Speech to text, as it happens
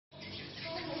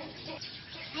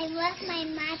I love my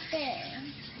mother.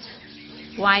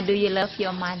 Why do you love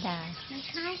your mother?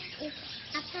 Because it's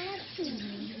a party.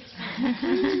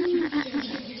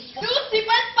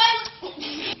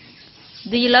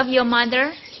 Do you love your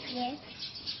mother? Yes.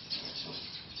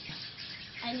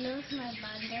 I love my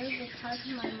mother because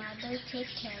my mother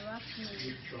takes care of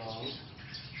me.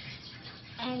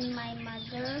 And my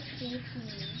mother feeds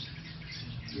me.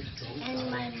 And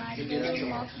my mother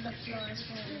mops the floor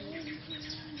for me.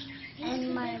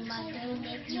 And my mother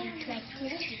makes me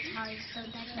practice guitar so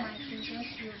that my fingers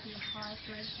will be hard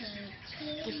like her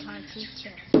guitar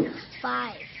teacher.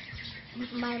 5.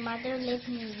 My mother lets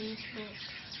me read books.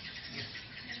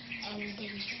 And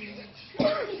then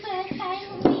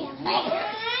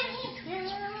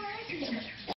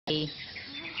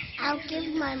I'll give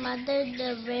my mother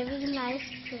the very nice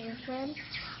present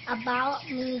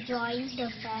about me joining the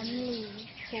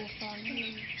whole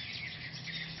family.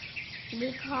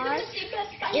 Because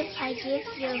if I give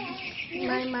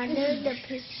my mother the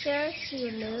picture, she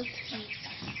will love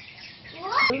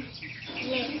me.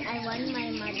 Yes, I want my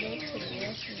mother to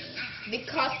love me.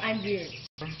 Because I'm weird.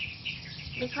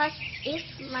 Because if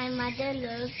my mother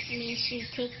loves me, she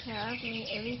takes care of me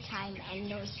every time and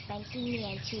no spanking me,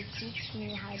 and she teaches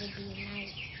me how to be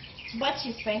nice. But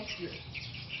she spanks you.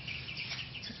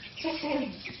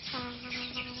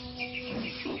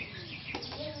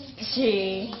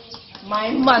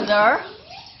 My mother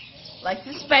likes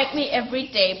to spank me every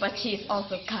day, but she is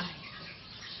also kind.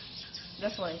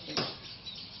 That's what I think.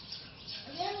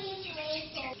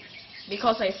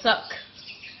 Because I suck.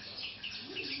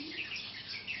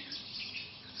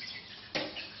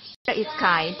 Is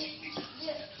kind.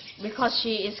 Because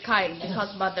she is kind.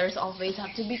 Because mothers always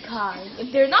have to be kind.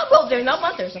 If they're not, well, they're not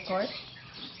mothers, of course.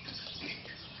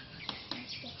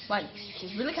 1.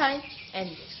 She's really kind.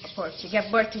 And, of course, she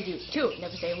gave birth to you. 2.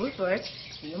 Never say rude words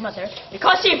to your mother.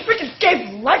 Because she freaking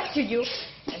gave life to you.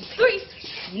 And 3.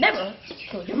 Never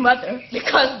kill your mother.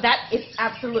 Because that is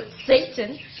absolute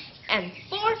Satan. And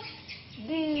 4.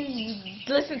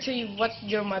 Listen to what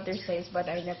your mother says, but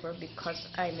I never because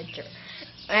I'm a jerk.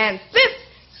 And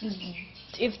 5th,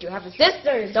 if you have a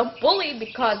sister, don't bully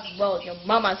because, well, your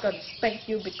mama's gonna spank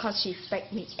you because she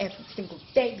spanked me every single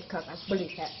day because I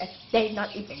bullied her every day,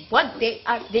 not even one day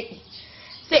I didn't.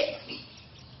 6.